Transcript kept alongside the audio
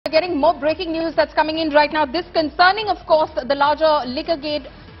Getting more breaking news that's coming in right now. This concerning, of course, the larger Liquorgate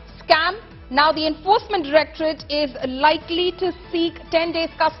scam. Now, the Enforcement Directorate is likely to seek 10 days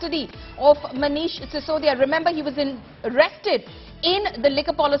custody of Manish Sisodia. Remember, he was arrested in the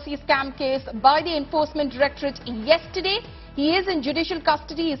liquor policy scam case by the Enforcement Directorate yesterday. He is in judicial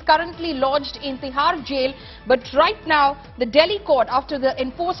custody. He is currently lodged in Tihar jail. But right now, the Delhi court, after the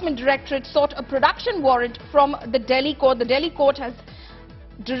Enforcement Directorate sought a production warrant from the Delhi court has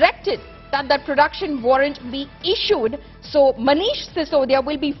directed that production warrant be issued. So Manish Sisodia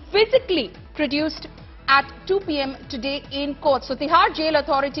will be physically produced at 2 p.m. today in court. So Tihar jail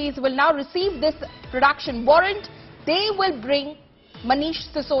authorities will now receive this production warrant. They will bring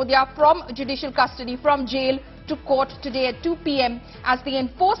Manish Sisodia from judicial custody, from jail to court today at 2 p.m. as the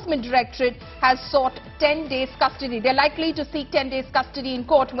Enforcement Directorate has sought 10 days custody. They're likely to seek 10 days custody in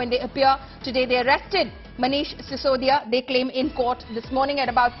court when they appear today. They arrested Manish Sisodia, they claim, in court this morning at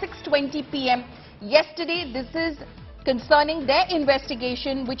about 6:20 p.m. yesterday. This is concerning their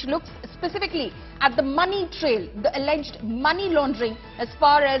investigation, which looks specifically at the money trail, the alleged money laundering as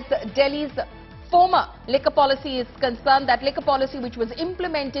far as Delhi's former liquor policy is concerned, that liquor policy which was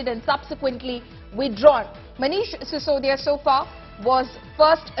implemented and subsequently withdrawn. Manish Sisodia so far was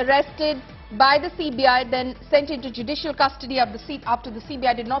first arrested by the CBI, then sent into judicial custody after the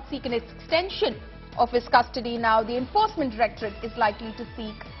CBI did not seek an extension of his custody. Now the Enforcement Directorate is likely to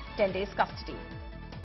seek 10 days custody.